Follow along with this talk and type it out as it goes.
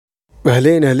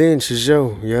اهلين اهلين،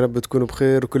 شجاو يا رب تكونوا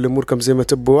بخير وكل اموركم زي ما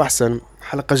تبوا احسن.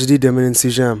 حلقة جديدة من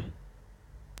انسجام.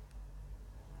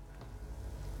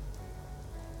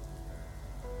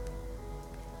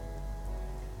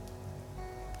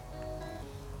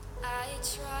 I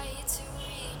try to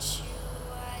reach you,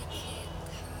 I can't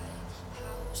hide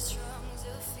how strong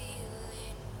the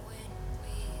feeling when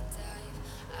we dive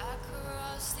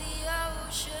across the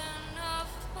ocean of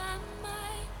my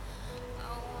mind.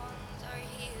 I wander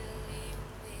healing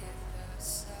with the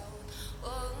sound.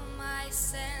 All my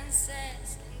senses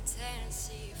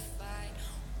intensified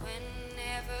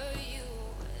whenever you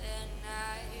and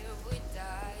I would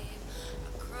dive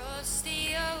across the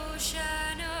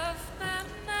ocean of my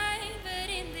mind. But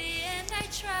in the end I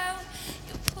drown.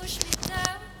 You push me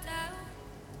down, down.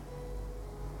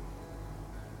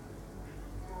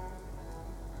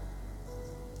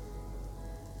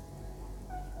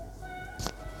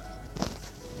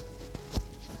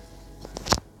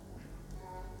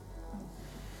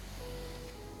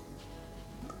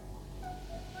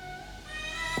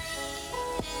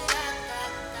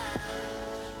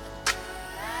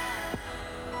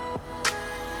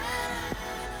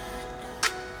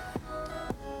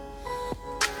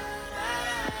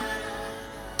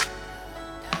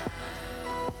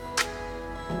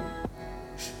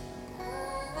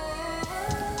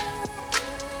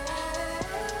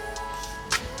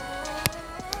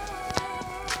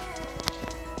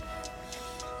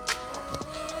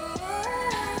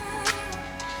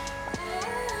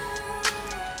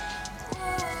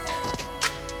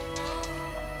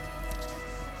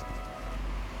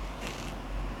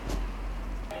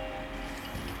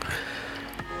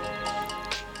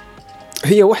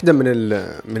 هي واحدة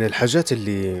من الحاجات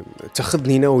اللي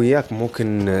تاخذني انا وياك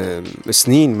ممكن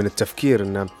سنين من التفكير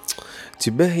انه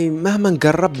تباهي مهما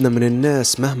قربنا من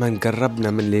الناس، مهما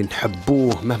قربنا من اللي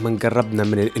نحبوه، مهما قربنا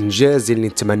من الانجاز اللي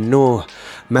نتمنوه،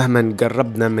 مهما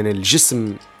قربنا من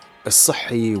الجسم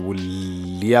الصحي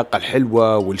واللياقة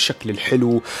الحلوة والشكل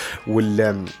الحلو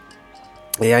وال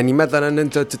يعني مثلا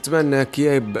انت تتمنى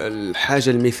كيف الحاجة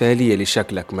المثالية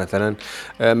لشكلك مثلا.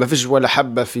 ما فيش ولا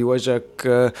حبة في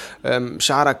وجهك،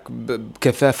 شعرك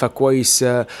بكثافة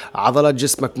كويسة، عضلات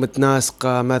جسمك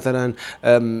متناسقة مثلا،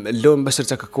 لون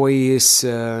بشرتك كويس،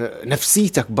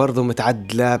 نفسيتك برضو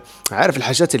متعدلة. عارف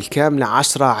الحاجات الكاملة،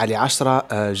 10/10.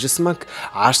 جسمك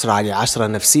 10/10،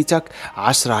 نفسيتك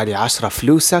 10/10،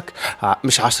 فلوسك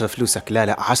مش 10 فلوسك،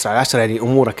 لا 10/10 يعني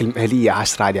أمورك المالية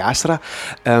 10/10.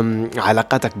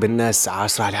 علاقاتك بالناس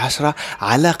 10/10،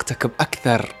 علاقتك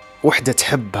بأكثر وحدة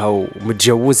تحبها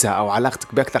ومتجوزها أو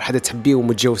علاقتك بأكثر حدا تحبيه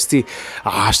ومتجوزتيه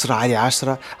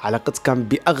 10/10، علاقتك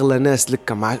بأغلى ناس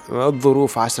لك مع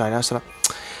الظروف 10/10.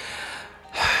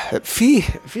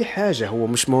 في حاجة، هو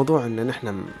مش موضوع ان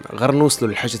نحن غير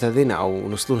نوصلوا للحاجات هذين او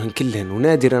نوصلوا لهن كلهن،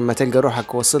 ونادرا ما تلقى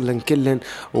روحك وصل لهن كلهن،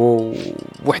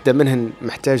 ووحدة منهن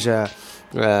محتاجة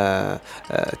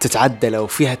تتعدل او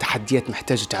فيها تحديات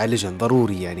محتاجة تعالجها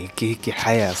ضروري. يعني هيك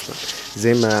الحياة اصلا،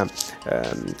 زي ما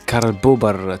كارل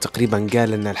بوبر تقريبا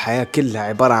قال ان الحياة كلها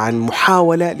عبارة عن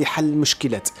محاولة لحل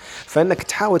مشكلة، فانك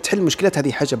تحاول تحل مشكلات،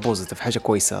 هذه حاجة بوزيتيف، حاجة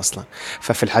كويسة اصلا.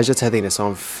 ففي الحاجات هذين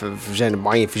سواء في جانب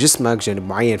معين في جسمك، جانب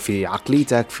معين في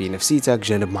عقليتك، في نفسيتك،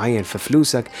 جانب معين في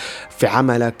فلوسك، في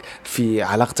عملك، في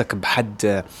علاقتك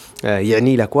بحد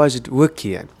يعني لك واجد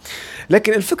وكي يعني.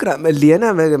 لكن الفكرة اللي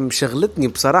أنا مشغلتني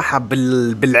بصراحة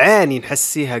بالعاني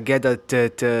نحسيها قاعدة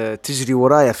تجري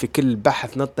ورايا في كل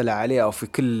بحث نطلع عليه أو في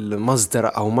كل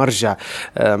مصدر أو مرجع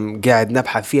قاعد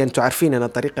نبحث فيه. أنتوا عارفين أنا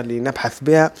الطريقة اللي نبحث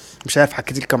بها، مش عارف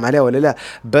حكيت لكم عليها ولا لا،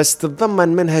 بس تتضمن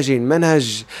منهجين: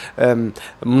 منهج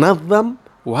منظم،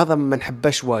 وهذا ما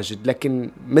نحبش واجد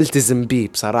لكن ملتزم به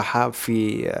بصراحة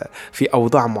في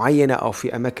أوضاع معينة أو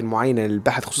في أماكن معينة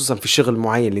للبحث، خصوصا في شغل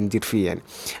معين اللي ندير فيه. يعني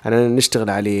أنا نشتغل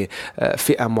على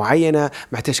فئة معينة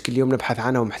محتاج كل يوم نبحث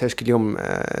عنها ومحتاج كل يوم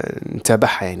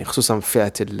نتابعها، يعني خصوصا في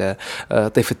فئة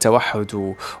طيف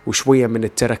التوحد وشوية من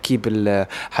التراكيب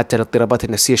حتى الاضطرابات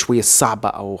النفسية شوية الصعبة،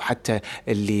 أو حتى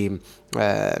اللي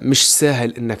مش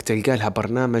سهل انك تلقى لها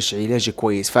برنامج علاجي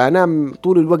كويس. فانا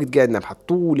طول الوقت قاعد نبحث،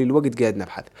 طول الوقت قاعد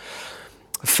نبحث.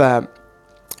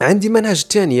 فعندي منهج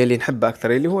تاني اللي نحبه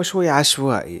اكثر، اللي هو شوية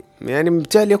عشوائي. يعني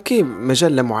بالتالي اوكي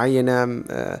مجلة معينة،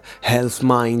 هيلث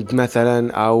مايند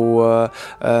مثلا، او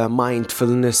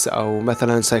مايندفولنس، او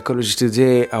مثلا سايكولوجي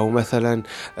توداي، او مثلا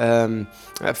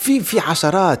في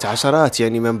عشرات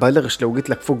يعني ما نبالغش لو قلت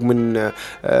لك فوق من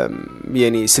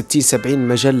يعني 60-70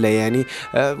 مجلة يعني.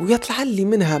 ويطلع لي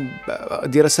منها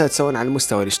دراسات سواء على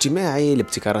المستوى الاجتماعي،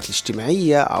 الابتكارات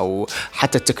الاجتماعية، او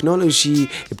حتى التكنولوجي،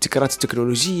 ابتكارات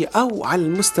التكنولوجية، او على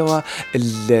المستوى المستوى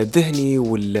الذهني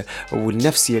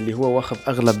والنفسي اللي هو واخذ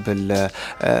أغلب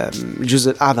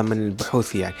الجزء الأعظم من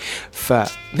البحوث يعني.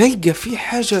 فنلقى في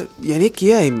حاجة يعني هيك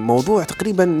ياي موضوع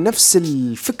تقريبا نفس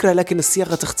الفكرة لكن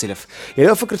الصياغة تختلف. يعني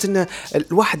لو فكرة إن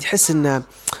الواحد يحس إنه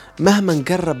مهما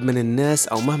نقرب من الناس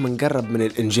أو مهما نقرب من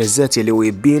الإنجازات اللي هو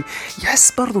يبين،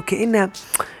 يحس برضو كأنه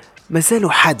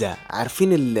مازالوا حدا.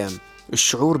 عارفين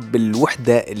الشعور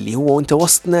بالوحدة اللي هو وانت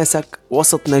وسط ناسك،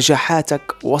 وسط نجاحاتك،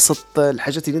 وسط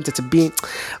الحاجات اللي انت تبين،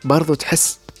 برضو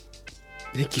تحس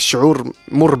هيك شعور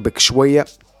مربك شوية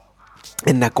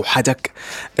انك وحدك،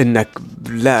 انك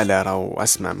لا راو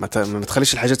اسمع ما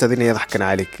تخليش الحاجات هذين يضحكن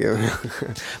عليك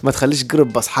ما تخليش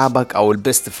قرب اصحابك او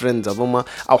البيست فريند هذوما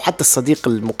او حتى الصديق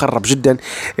المقرب جدا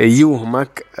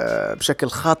يوهمك بشكل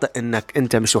خاطئ انك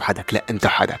انت مش وحدك، لا انت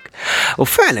وحدك.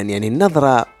 وفعلا يعني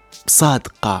النظرة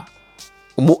صادقة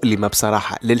ومؤلمة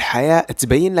بصراحة للحياة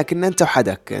تبين لك ان انت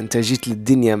وحدك، انت جيت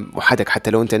للدنيا وحدك،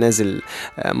 حتى لو انت نازل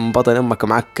من بطن امك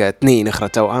معك 2 اخرى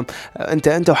توأم،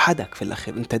 انت وحدك في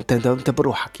الاخير، انت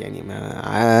بروحك يعني، ما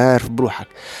عارف بروحك.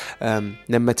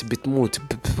 لما تبي تموت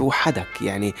بوحدك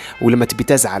يعني، ولما تبي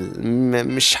تزعل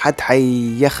مش حد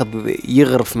حياخذ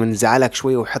يغرف من زعلك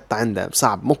شوية ويحط عنده،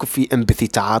 صعب. ممكن في امباثي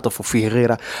تعاطف وفيه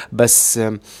غيره، بس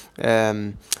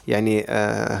يعني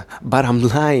بارهم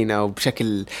لاين او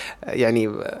بشكل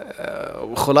يعني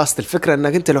خلاصة الفكرة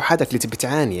انك انت لوحدك اللي تبي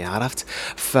تعاني، عرفت؟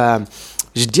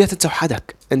 فجديات انت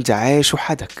وحدك، انت عايش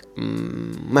وحدك،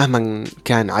 مهما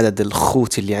كان عدد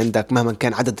الخوت اللي عندك، مهما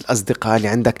كان عدد الاصدقاء اللي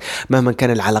عندك، مهما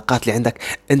كان العلاقات اللي عندك،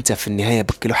 انت في النهاية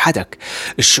بك لوحدك.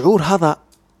 الشعور هذا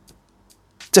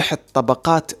تحت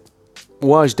طبقات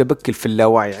واجدة بكل في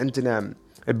اللاوعي. عندنا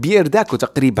بيرداكو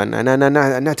تقريبا،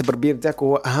 أنا نعتبر بيرداكو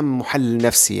هو أهم محلل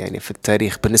نفسي يعني في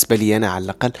التاريخ بالنسبة لي أنا على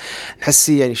الأقل.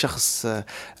 نحسي يعني شخص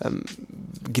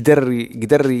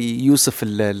قدر يوصف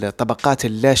الطبقات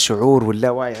اللاشعور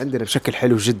واللاوعي عندنا بشكل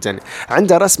حلو جدا.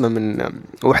 عنده رسمة من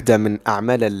واحدة من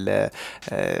أعمال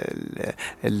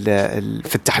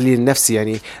في التحليل النفسي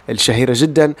يعني الشهيرة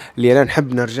جدا، اللي أنا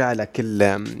نحب نرجع لها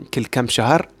كل كم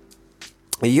شهر.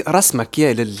 رسمك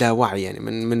يا للاوعي يعني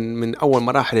من أول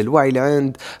مراحل الوعي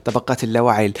لعند طبقات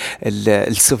اللاوعي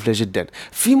السفلى جدا،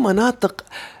 في مناطق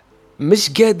مش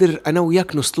قادر أنا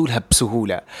وياك نوصلولها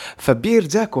بسهولة.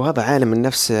 فبيرداكو هذا عالم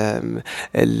النفس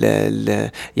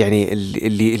يعني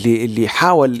اللي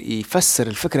حاول يفسر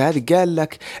الفكرة هذه، قال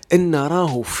لك إن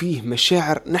راه فيه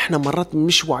مشاعر نحن مرات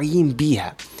مش واعيين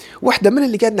بيها. واحدة من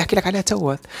اللي قاعد نحكي لك عليها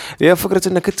توت هي فكرة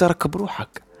إنك أنت ركب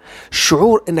روحك،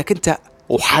 شعور إنك أنت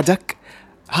وحدك،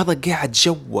 هذا قاعد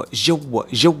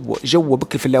جوا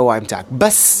بكل في اللاوعي متاعك.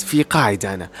 بس في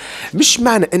قاعدة، أنا مش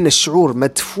معنى إن الشعور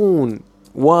مدفون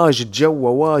واجد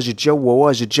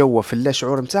جوا في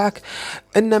اللاشعور متاعك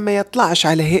إنه ما يطلعش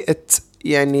على هيئة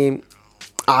يعني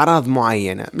أعراض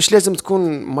معينة. مش لازم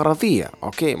تكون مرضية،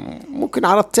 أوكي، ممكن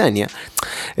أعراض تانية،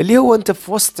 اللي هو أنت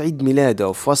في وسط عيد ميلاد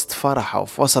أو في وسط فرح أو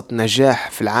في وسط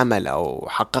نجاح في العمل أو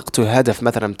حققته هدف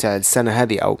مثلا متاع السنة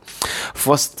هذه، أو في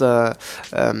وسط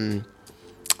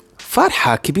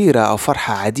فرحة كبيرة أو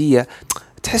فرحة عادية،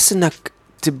 تحس إنك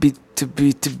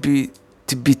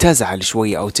تبي تزعل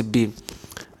شوية، أو تبي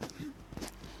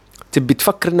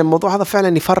تفكر إن الموضوع هذا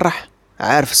فعلا يفرح.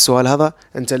 عارف السؤال هذا؟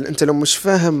 انت لو مش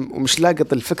فاهم ومش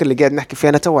لاقط الفكرة اللي قاعد نحكي فيها،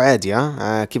 انا تو عادي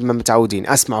كيف ما متعودين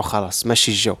اسمع وخلاص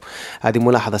مشي الجو. هذه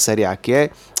ملاحظة سريعة كي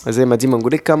زي ما ديما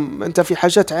نقول لكم، انت في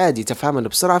حاجات عادي تفهمها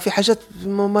بسرعة، في حاجات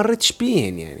ما مرتش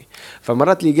بيهن يعني.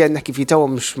 فمرات اللي قاعد نحكي فيه تو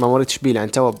مش ما مرتش بيه،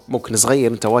 يعني تو ممكن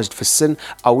صغير انت واجد في السن،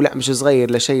 او لا مش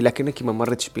صغير لا شيء، لكنك ما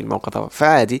مرتش بيه الموقف هذا،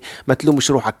 فعادي ما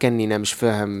تلومش روحك كني انا مش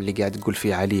فاهم اللي قاعد تقول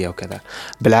فيه عليا وكذا.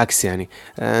 بالعكس يعني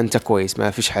انت كويس،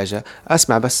 ما فيش حاجة،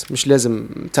 اسمع بس، مش لازم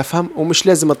تفهم ومش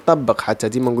لازم تطبق حتى،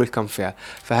 ديما نقول لكم فيها.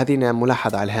 فهذه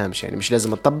ملاحظة على الهامش، يعني مش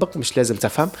لازم تطبق، مش لازم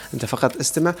تفهم، انت فقط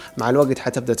استمع، مع الوقت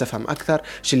حتبدأ تفهم اكثر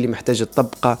شو اللي محتاج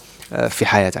تطبقه في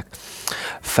حياتك.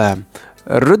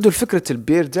 الردوا لفكرة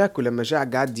البيرداك، ولما جاء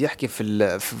قاعد يحكي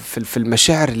في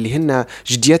المشاعر اللي هن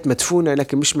جديات مدفونة،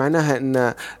 لكن مش معناها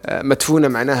ان مدفونة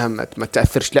معناها ما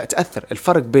تأثرش، لا تأثر.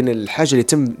 الفرق بين الحاجة اللي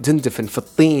تندفن في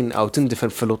الطين او تندفن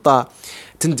في اللوطة،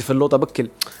 تندفن اللوطة بكل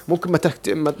ممكن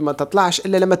ما تطلعش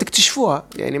إلا لما تكتشفوها.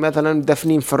 يعني مثلا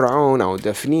دفنين فرعون أو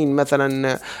دفنين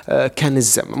مثلا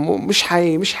كنز،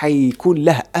 مش حيكون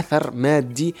له أثر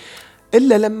مادي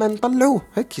إلا لما نطلعوه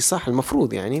هيك، صح؟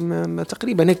 المفروض يعني ما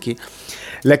تقريبا هيك.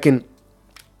 لكن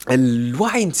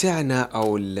الوعي متاعنا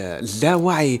أو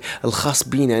اللاوعي الخاص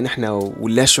بينا نحنا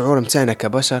واللاشعور متاعنا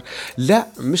كبشر، لا،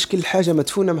 مش كل حاجة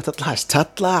مدفونة ما تطلعش،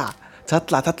 تطلع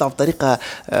تطلع بطريقة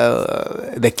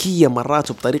ذكية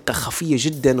مرات، وبطريقة خفية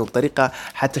جدا، وبطريقة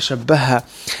حتى شبهها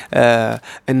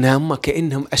انها هم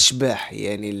كأنهم اشباح.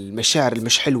 يعني المشاعر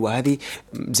المش حلوة هذه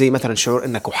زي مثلا شعور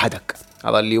انك وحدك،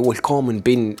 هذا اللي هو الكومن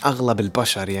بين اغلب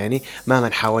البشر. يعني مهما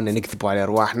حاولنا نكذبوا على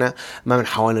ارواحنا، مهما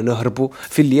حاولنا نهربوا،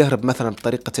 في اللي يهرب مثلا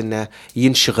بطريقة انه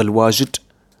ينشغل واجد،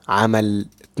 عمل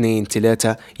 2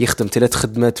 3، يخدم 3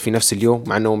 خدمات في نفس اليوم،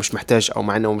 مع انه مش محتاج، او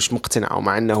مع انه مش مقتنع، او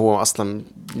مع انه هو اصلا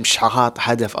مش حاط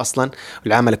هدف اصلا.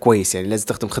 العمل كويس يعني لازم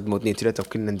تخدم خدمه 2 3،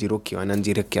 وكلنا نديروكي وانا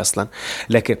نديركي اصلا.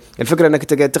 لكن الفكره انك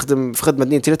انت قاعد تخدم في خدمه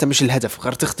 2 3 مش الهدف،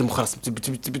 غير تخدم وخلاص،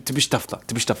 تبيش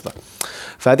تفضى.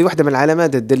 فهذه واحدة من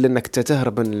العلامات تدل انك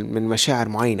تهرب من مشاعر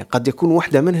معينه. قد يكون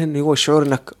واحده منهن هو الشعور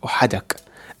انك وحدك،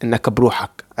 انك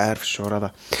بروحك، عارف الشعور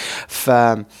هذا.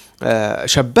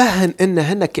 فشبهن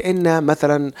انهن كأن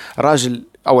مثلا راجل،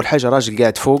 اول حاجه راجل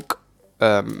قاعد فوق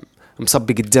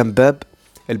مصبي قدام باب،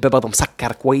 الباب هذا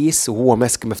مسكر كويس، وهو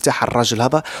ماسك مفتاح الراجل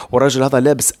هذا، والراجل هذا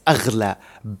لابس اغلى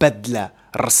بدله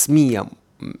رسميه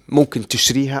ممكن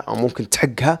تشريها او ممكن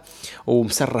تحقها،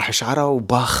 ومسرح شعره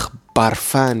وباخ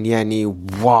بارفان، يعني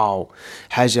واو،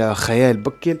 حاجة خيال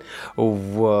بكل،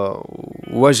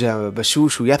 ووجه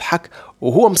بشوش ويضحك،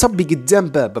 وهو مصبي قدام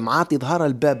باب، معاطي ظهر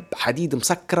الباب حديد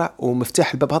مسكرة،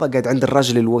 ومفتاح الباب هذا قاعد عند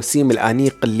الرجل الوسيم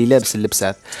الأنيق اللي لابس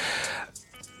اللبسات.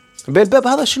 بالباب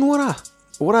هذا شنو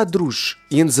وراه دروج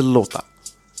ينزل لوطة.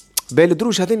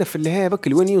 بالدروج هذين في النهاية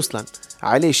بكل وين يوصلن؟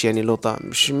 عليش يعني لوطة؟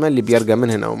 مش ما اللي بيرقى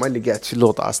منهن أو ما اللي قاعد في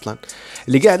اللوطة أصلا،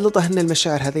 اللي قاعد لوطة هن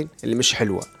المشاعر هذين اللي مش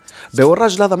حلوة.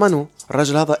 والراجل هذا منو؟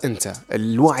 الراجل هذا أنت،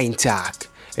 الوعي نتاعك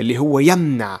اللي هو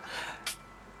يمنع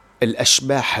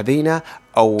الأشباح هذين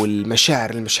أو المشاعر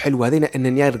المش حلوة هذين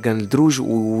أن يرقى الدروج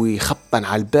ويخبطن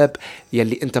على الباب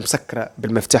يلي أنت مسكرة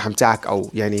بالمفتاح متاعك، أو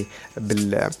يعني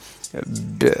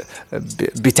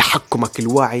بتحكمك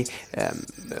الواعي.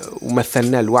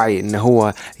 ومثلنا الوعي انه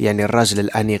هو يعني الراجل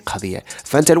الانيق هذه،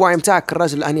 فانت الوعي متاعك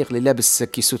الراجل الانيق اللي لابس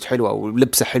كيسوت حلوه او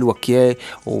لبسه حلوه كي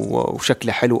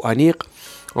وشكله حلو انيق،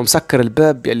 ومسكر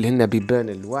الباب اللي هن بيبان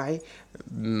الوعي،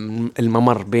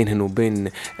 الممر بينهن وبين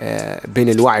بين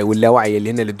الوعي واللاوعي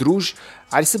اللي هن الدروج،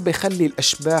 على سبب يخلي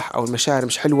الأشباح أو المشاعر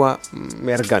مش حلوة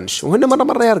ما يرقنش. وهن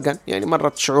مرة يرقن، يعني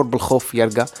مرة شعور بالخوف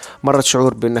يرقى، مرة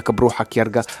شعور بأنك بروحك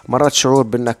يرقى، مرة شعور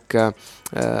بأنك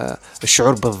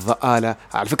الشعور بالضآلة.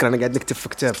 على فكرة أنا قاعد نكتب في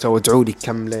كتاب تو، ادعوا لي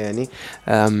كاملة يعني.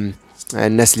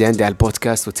 الناس اللي عندي على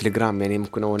البودكاست والتليجرام يعني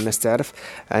ممكن أول الناس تعرف،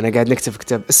 أنا قاعد نكتب في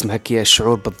كتاب اسمه كي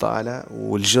الشعور بالضآلة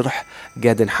والجرح،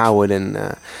 قاعد نحاول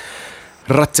ان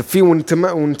نرتب فيه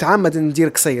ونتعمد ندير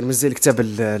قصير، مش زي الكتاب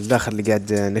الآخر اللي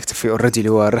قاعد نكتب فيه اوريدي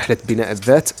اللي هو رحلة بناء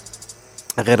الذات،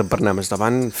 غير البرنامج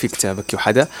طبعا في كتابك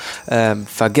وحدة.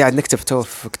 فقاعد نكتب تو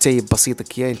في كتيب بسيط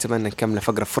كيا، نتمنى نكمل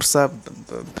فقرة فرصة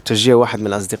بتشجيع واحد من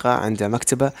الأصدقاء عنده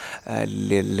مكتبة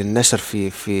للنشر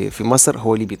في مصر،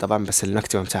 هو ليبي طبعا بس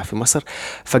المكتبة متاعه في مصر،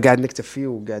 فقاعد نكتب فيه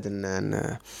وقاعد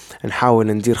نحاول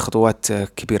ندير خطوات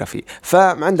كبيرة فيه.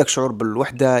 فعندك شعور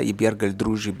بالوحدة يبي يرقى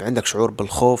الدروج، يبي عندك شعور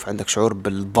بالخوف، عندك شعور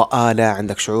بالضآلة،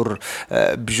 عندك شعور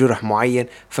بجرح معين،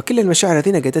 فكل المشاعر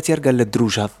هذين قاعدة يرقى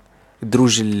للدروج هذا،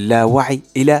 الدروج اللاوعي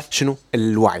إلى شنو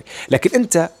الوعي. لكن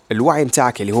أنت الوعي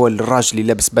متاعك اللي هو الراجل اللي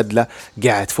لابس بدلة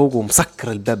قاعد فوق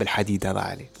ومسكر الباب الحديد هذا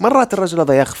عليه، مرات الرجل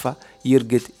هذا يخفى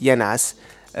يرقد ينعس،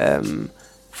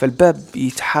 فالباب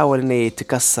يتحاول انه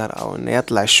يتكسر او انه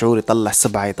يطلع الشعور، يطلع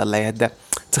سبعة، يطلع يهدى.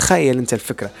 تخيل انت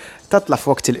الفكرة تطلع في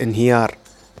وقت الانهيار.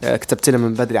 كتبت لنا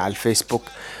من بدري على الفيسبوك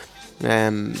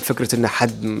فكرة ان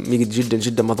حد يجد جدا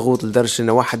جدا مضغوط لدرجة ان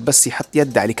واحد بس يحط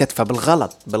يد على كتفه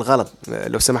بالغلط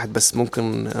لو سمحت بس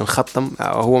ممكن نخطم،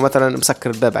 هو مثلا مسكر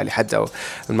الباب على حد او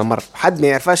الممر، حد ما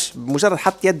يعرفش، مجرد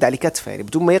حط يد على كتفه يعني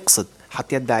بدون ما يقصد،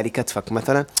 حط يد على كتفك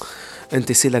مثلا، انت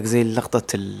يصيرلك زي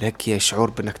اللقطة هيك شعور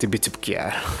بانك تبي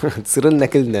تبكي تصير لنا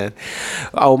كلنا.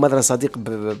 او مثلا صديق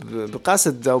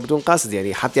بقاصد او بدون قاصد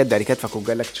يعني حط يد على كتفك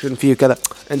وقال لك شنو فيه كذا،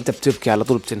 انت بتبكي على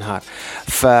طول بتنهار.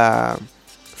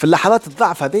 في اللحظات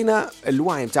الضعف هذينا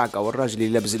الوعي متاعك او الراجل اللي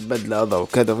لابس البدله هذا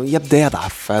وكذا يبدا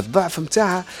يضعف، فالضعف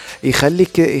متاعها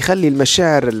يخلي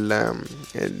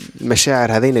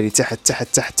المشاعر هذينا اللي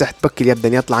تحت بكل يبدا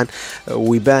يطلعن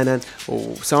ويبانا،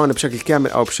 وسواء بشكل كامل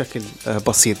او بشكل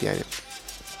بسيط يعني.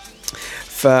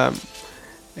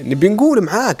 نبي نقول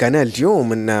معاك انا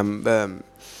اليوم ان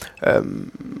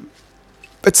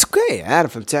اتس اوكي،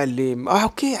 عارف متاع اللي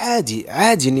اوكي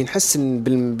عادي اني نحس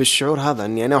بالشعور هذا،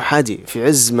 اني انا وحادي في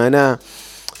عز ما انا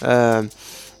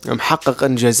محقق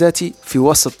انجازاتي في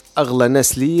وسط اغلى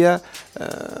ناس ليا،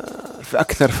 في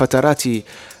اكثر فتراتي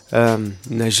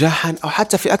نجاحا، او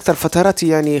حتى في اكثر فتراتي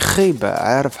يعني خيبة،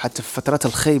 عارف حتى في فترات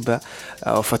الخيبة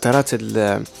او فترات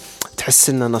تحس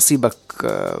ان نصيبك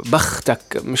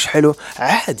بختك مش حلو،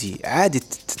 عادي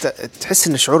تحس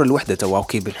ان شعور الوحدة تو.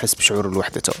 اوكي بنحس بشعور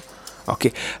الوحدة تو.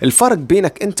 اوكي الفرق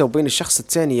بينك انت وبين الشخص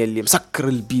الثاني اللي مسكر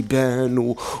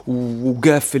البيبان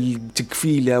وقافل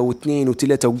تقفيله واثنين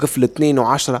وثلاثة وقفل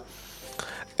 2 و10،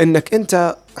 انك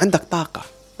انت عندك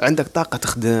طاقة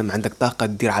تخدم، عندك طاقة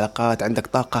تدير علاقات، عندك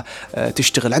طاقة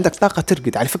تشتغل، عندك طاقة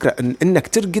ترقد. على فكرة انك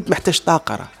ترقد محتاج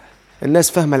طاقة.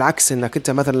 الناس فاهمة العكس، انك انت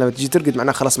مثلا لما تجي ترقد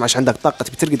معناها خلاص ما عادش عندك طاقة،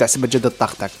 تبي ترقد على سبب تجدد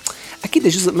طاقتك. اكيد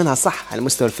جزء منها صح على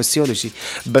المستوى الفسيولوجي،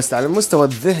 بس على المستوى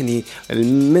الذهني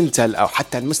المنتال او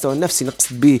حتى على المستوى النفسي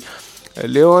نقصد به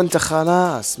اللي هو انت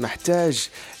خلاص محتاج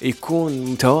يكون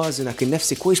متوازنك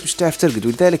النفسي كويس، مش تعرف ترقد.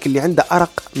 ولذلك اللي عنده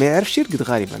أرق ما يعرفش يرقد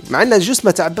غالبا، مع انه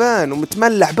جسمه تعبان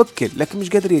ومتملح بكل لكن مش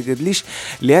قادر يرقد. ليش؟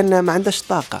 لأنه ما عندهش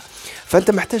طاقة.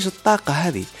 فأنت محتاج الطاقة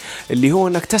هذه اللي هو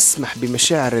انك تسمح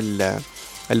بمشاعر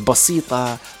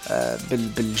البسيطة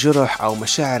بالجرح أو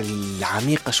مشاعر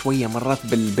العميقة شوية مرات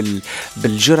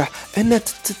بالجرح، أنك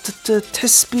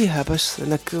تحس بيها، بس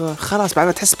أنك خلاص بعد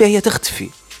ما تحس بيها هي تختفي.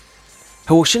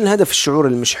 هو شنو الهدف الشعور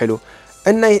المش حلو؟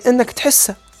 انك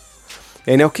تحسه.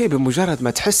 يعني اوكي بمجرد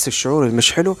ما تحس الشعور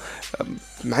المش حلو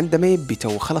عندما يبي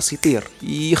تو خلاص يطير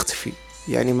يختفي،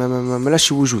 يعني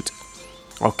ملاش وجود.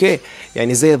 اوكي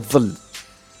يعني زي الظل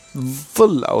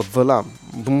او الظلام،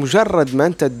 بمجرد ما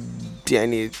انت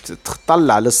يعني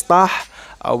تطلع للسطح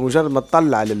او مجرد ما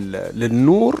تطلع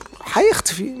للنور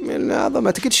حيختفي. من هذا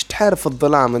ما تقدرش تحارب في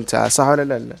الظلام انت، صح ولا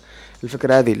لا؟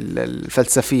 الفكرة هذه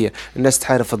الفلسفية، الناس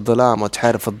تحارب في الظلام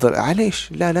وتحارب في الظلام. علاش؟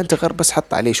 لا انت غير بس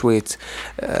حط عليه شوية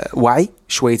وعي،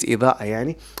 شوية إضاءة،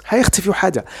 يعني هيختفي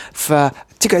وحدا.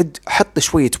 فتقعد حط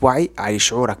شوية وعي على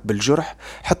شعورك بالجرح،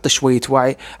 حط شوية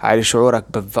وعي على شعورك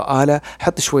بالضآلة،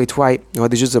 حط شوية وعي،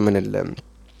 وهذا جزء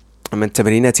من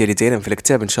التمرينات اللي دايرين في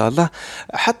الكتاب ان شاء الله.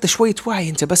 حط شويه وعي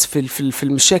انت بس في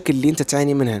المشاكل اللي انت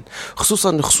تعاني منها،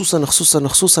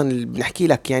 خصوصا بنحكي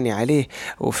لك يعني عليه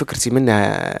وفكرتي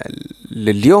منها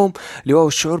لليوم، اللي هو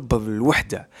الشعور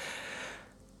بالوحده.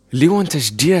 اللي هو انت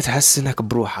جديت تحس انك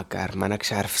بروحك، عارف ما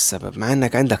انكش عارف السبب، مع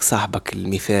انك عندك صاحبك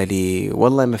المثالي،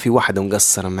 والله ما في واحد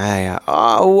مقصر معايا.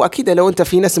 واكيد لو انت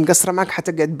في ناس مقصره معك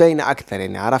حتقعد باينه اكثر،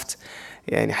 يعني عرفت،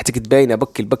 يعني حتقعد باينه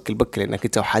بكل انك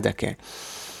انت وحدك يعني.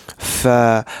 ف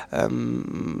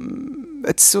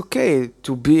it's okay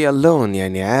to be alone،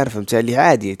 يعني عارف متالي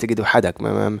عادي تقعد وحدك.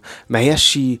 ما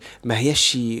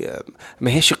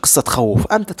هيش قصة تخوف.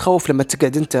 أنت تخوف لما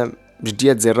تقعد أنت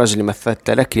جديات زي الراجل اللي مثلت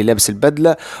لك، اللي لابس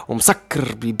البدلة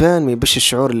ومسكر بيبان ما يبش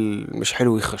الشعور مش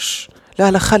حلو يخش.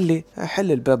 لا خلي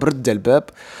حل الباب، رد الباب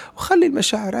وخلي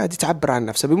المشاعر عادي تعبر عن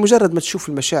نفسها. بمجرد ما تشوف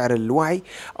المشاعر الوعي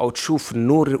أو تشوف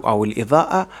النور أو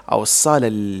الإضاءة أو الصالة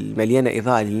المليانة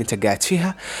إضاءة اللي أنت قاعد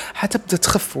فيها، حتبدأ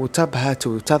تخف وتبهت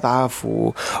وتضعف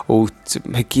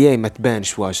وهكي ما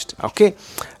تبانش واجد. أوكي،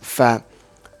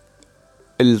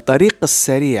 الطريق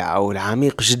السريع أو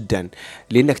العميق جدا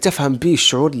لأنك تفهم به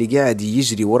الشعور اللي قاعد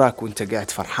يجري وراك وانت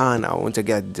قاعد فرحان أو انت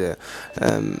قاعد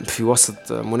في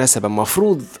وسط مناسبة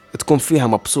مفروض تكون فيها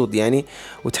مبسوط، يعني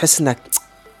وتحس انك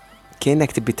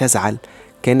كأنك تبي تزعل،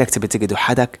 كأنك تبي تقعد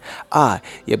وحدك.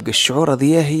 يبقى الشعور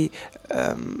هذه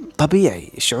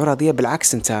طبيعي. الشعور هذه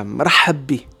بالعكس انت مرحب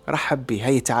به.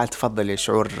 هي تعال تفضل يا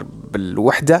شعور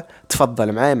بالوحدة،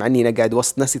 تفضل معايا، مع اني انا قاعد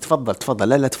وسط ناسي. تفضل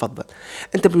لا تفضل.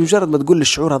 انت بمجرد ما تقول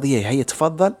للشعور هذه هي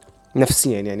تفضل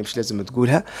نفسيا، يعني مش لازم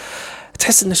تقولها،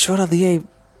 تحس ان الشعور هذه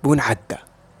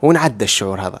ونعدى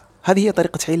الشعور هذا. هذه هي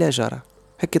طريقة علاج،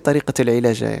 هيك طريقة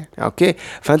العلاج يعني. اوكي،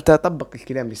 فانت طبق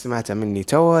الكلام اللي سمعته مني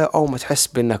توا، او ما تحس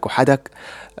بانك وحدك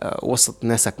وسط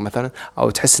ناسك مثلا، او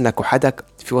تحس انك وحدك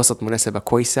في وسط مناسبة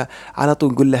كويسة، على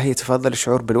طول قول له هي تفضل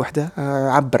الشعور بالوحدة.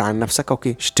 عبر عن نفسك.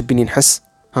 اوكي ايش تبيني نحس؟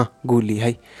 قول لي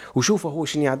هي، وشوفه هو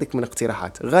شنو يعطيك من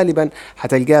اقتراحات. غالبا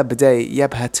حتلقاه بدا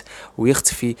يبهت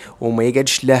ويختفي وما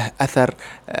يقعدش له اثر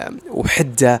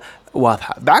وحده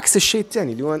واضحة، بعكس الشيء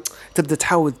الثاني اللي هو تبدأ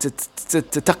تحاول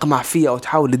تقمع فيه أو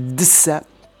تحاول تدسه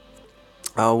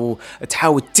أو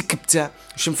تحاول تكبته.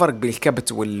 شو الفرق بين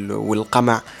الكبت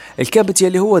والقمع؟ الكبت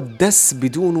اللي هو الدس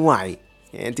بدون وعي،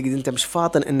 يعني أنت مش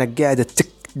فاطن أنك قاعد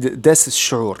دس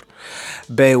الشعور.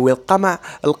 والقمع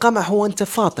هو أنت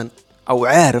فاطن أو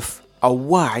عارف أو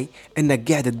واعي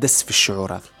أنك قاعد تدس في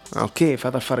الشعور هذا. اوكي،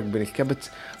 فهذا الفرق بين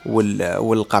الكبت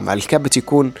والقمع. الكبت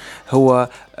يكون هو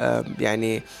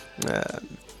يعني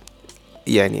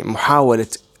محاولة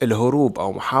الهروب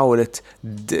او محاولة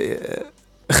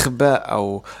اخباء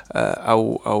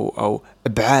او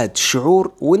ابعاد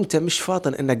شعور، وانت مش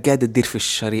فاطن انك قاعد تدير في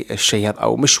الشيء هذا،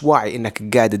 او مش واعي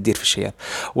انك قاعد تدير في الشيء هذا.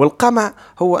 والقمع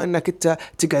هو انك انت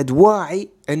تقعد واعي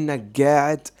انك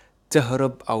قاعد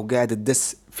تهرب او قاعد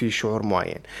تدس في شعور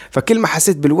معين. فكل ما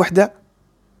حسيت بالوحدة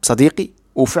صديقي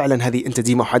وفعلا هذه انت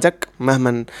ديما وحدك،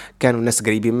 مهما كانوا الناس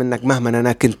قريبين منك، مهما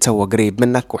انا كنت تو قريب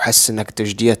منك وحس انك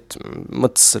تجديت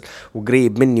متصل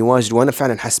وقريب مني واجد، وانا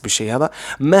فعلا حس بالشيء هذا،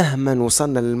 مهما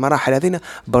وصلنا للمراحل هذينا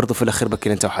برضو في الاخير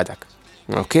بكين انت وحدك.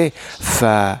 اوكي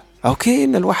اوكي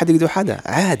ان الواحد يقدر حدا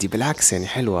عادي، بالعكس يعني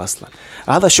حلوه اصلا.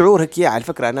 هذا شعور هيك على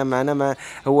فكره. انا ما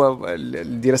هو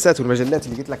الدراسات والمجلات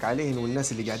اللي قلت لك عليهن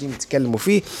والناس اللي قاعدين يتكلموا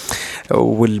فيه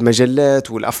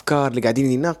والمجلات والافكار اللي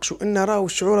قاعدين يناقشوا ان راهو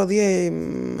الشعور هذا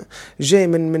جاي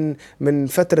من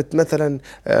فتره مثلا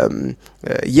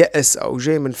يأس، او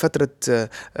جاي من فتره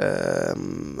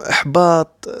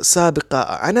احباط سابقه.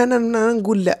 انا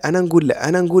نقول لا،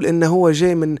 انا نقول انه هو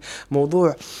جاي من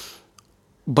موضوع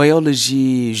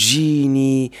بيولوجي،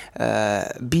 جيني،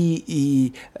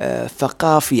 بيئي،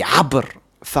 ثقافي، عبر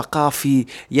ثقافي.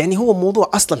 يعني هو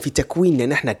موضوع أصلا في تكويننا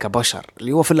نحن كبشر،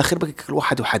 اللي هو في الأخير بك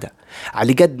الواحد وحدا.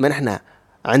 على قد ما نحن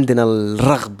عندنا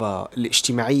الرغبة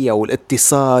الاجتماعية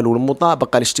والاتصال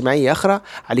والمطابقة الاجتماعية أخرى،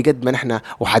 على قد ما نحن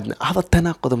وحدنا. هذا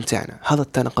التناقض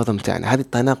متاعنا، هذه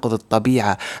التناقض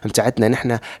الطبيعة متاعتنا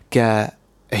نحن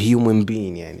هيومن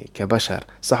بين، يعني كبشر،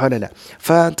 صح ولا لا؟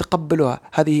 فتقبلوها،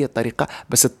 هذه هي الطريقة.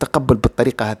 بس التقبل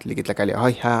بالطريقة هذه اللي قلت لك عليها،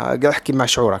 هاي قاعد احكي مع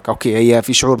شعورك. اوكي، هي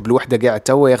في شعور بالوحدة قاعد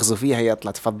تو يغزو فيها، هي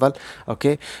اطلع تفضل.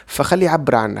 اوكي، فخلي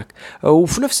يعبر عنك،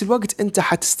 وفي نفس الوقت انت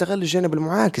حتستغل الجانب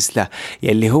المعاكس له،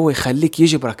 يلي هو يخليك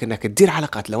يجبرك انك تدير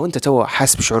علاقات. لو انت تو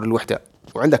حاسس بشعور الوحدة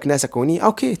وعندك ناس كونية،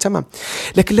 اوكي تمام.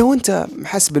 لكن لو انت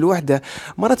حاسس بالوحدة،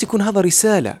 مرات يكون هذا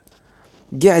رسالة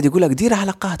قاعد يقولك دير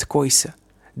علاقات كويسة،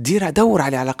 دور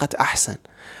على علاقات أحسن،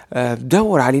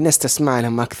 دور على ناس تسمع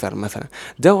لهم أكثر، مثلا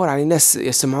دور على ناس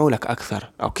يسمعوا لك أكثر.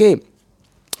 أوكي،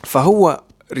 فهو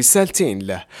رسالتين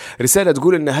له، رسالة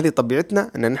تقول إن هذه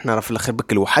طبيعتنا، إن نحن في الأخير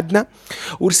بك لوحدنا،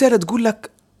 ورسالة تقول لك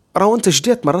راو أنت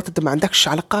جديت مرات أنت ما عندكش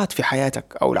علاقات في حياتك،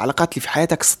 أو العلاقات اللي في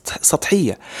حياتك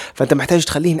سطحية، فأنت محتاج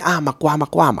تخليهن أعمق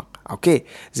وأعمق وأعمق. اوكي،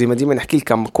 زي ما ديما نحكي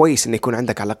لكم، كويس ان يكون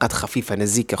عندك علاقات خفيفه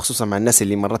نزيكه، خصوصا مع الناس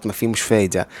اللي مرات ما فيهمش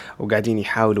فايده وقاعدين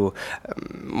يحاولوا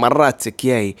مرات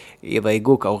كياي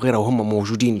يضايقوك او غيره، وهم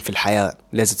موجودين في الحياه.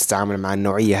 لازم تتعامل مع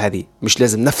النوعيه هذه، مش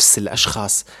لازم نفس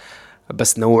الاشخاص،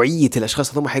 بس نوعية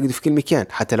الأشخاص هذول حيقعدوا في كل مكان.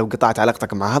 حتى لو قطعت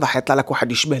علاقتك مع هذا حيطلع لك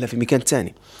واحد يشبه له في مكان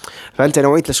تاني. فأنت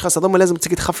نوعية الأشخاص هذول لازم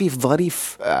تقعد خفيف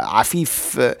ظريف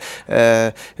عفيف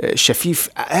شفيف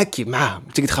أكي معهم،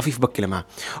 تقعد خفيف بكلة معهم.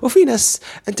 وفي ناس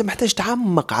أنت محتاج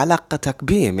تعمق علاقتك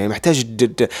بهم، يعني محتاج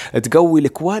تقوي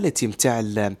الكواليتي متاع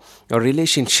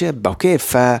الريليشن شيب. أوكي،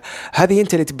 فهذه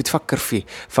أنت اللي تبي تفكر فيه.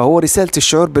 فهو رسالة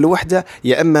الشعور بالوحدة،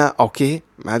 يا إما أوكي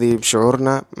هذه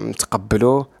بشعورنا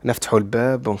نتقبلوه، نفتحوا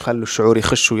الباب ونخلوا الشعور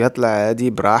يخش ويطلع، هذه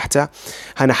براحتها،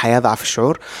 هنا حيضعف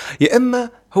الشعور. يا إما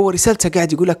هو رسالته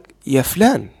قاعد يقولك يا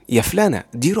فلان يا فلانة،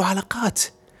 ديروا علاقات،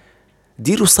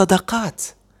 ديروا صداقات،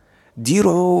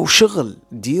 ديروا شغل،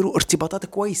 ديروا ارتباطات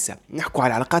كويسة. نحكوا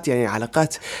على علاقات، يعني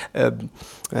علاقات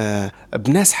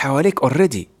بناس حواليك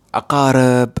اوريدي،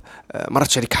 أقارب،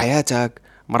 مرات شريك حياتك،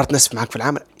 مرات ناس معك في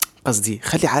العمل. قصدي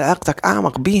خلي علاقتك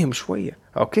أعمق بيهم شوية.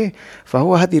 أوكي،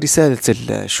 فهو هذه رسالة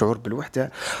الشعور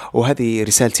بالوحدة، وهذه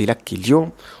رسالتي لك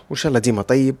اليوم. وإن شاء الله ديما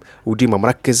طيب، وديما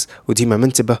مركز، وديما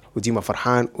منتبه، وديما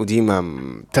فرحان، وديما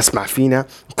تسمع فينا.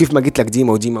 وكيف ما قلت لك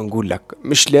ديما نقول لك،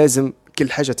 مش لازم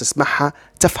كل حاجة تسمعها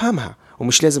تفهمها،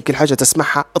 ومش لازم كل حاجة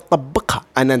تسمعها تطبقها.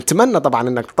 أنا نتمنى طبعا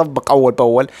أنك تطبق أول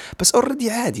بأول، بس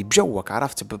أوريدي عادي بجوك،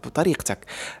 عرفت، بطريقتك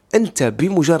أنت،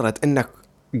 بمجرد أنك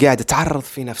قاعد تعرض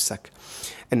في نفسك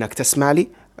انك تسمع لي،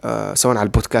 سواء على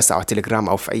البودكاست او على التليجرام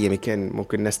او في اي مكان.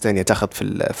 ممكن ناس تانية تاخذ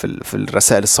في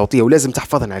الرسائل الصوتية، ولازم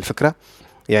تحفظها على فكرة.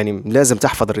 يعني لازم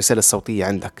تحفظ الرسالة الصوتية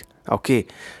عندك. اوكي،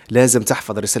 لازم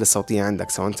تحفظ الرسالة الصوتية عندك،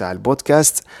 سواء انت على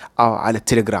البودكاست او على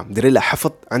التليجرام. دير لها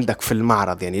حفظ عندك في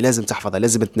المعرض، يعني لازم تحفظها،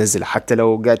 لازم تنزلها. حتى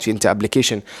لو قاعد في انت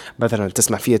ابليكيشن مثلا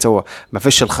تسمع فيها توا ما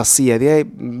فيش الخاصية دي،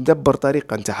 مدبر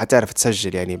طريقة انت حتعرف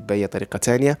تسجل، يعني بأي طريقة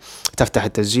تانية تفتح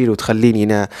التسجيل وتخليني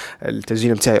هنا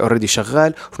التسجيل متاعي اوريدي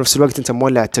شغال، وفي نفس الوقت انت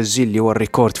مولع التسجيل اللي هو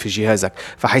الريكورد في جهازك،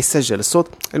 فحيسجل الصوت.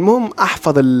 المهم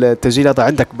احفظ التسجيل هذا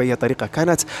عندك بأي طريقة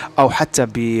كانت، او حتى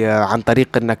عن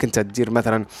طريق انك انت تدير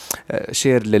مثلا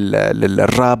شير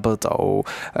للرابط، او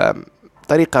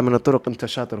طريقة من الطرق انت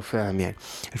شاطر وفاهم. يعني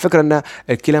الفكرة ان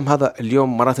الكلام هذا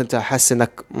اليوم مرات انت حاسس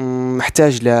انك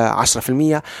محتاج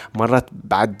ل10%، مرات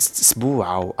بعد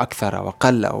اسبوع او اكثر او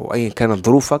اقل او ايا كانت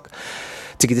ظروفك،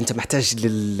 تجد انت محتاج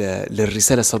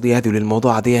للرسالة الصوتية هذه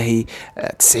وللموضوع هذه، هي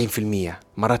 90%،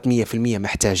 مرات 100%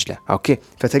 محتاج له. اوكي،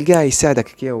 فتلقاه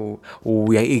يساعدك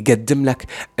ويقدم لك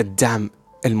الدعم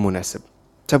المناسب.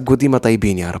 تبقوا ديما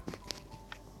طيبين يا رب.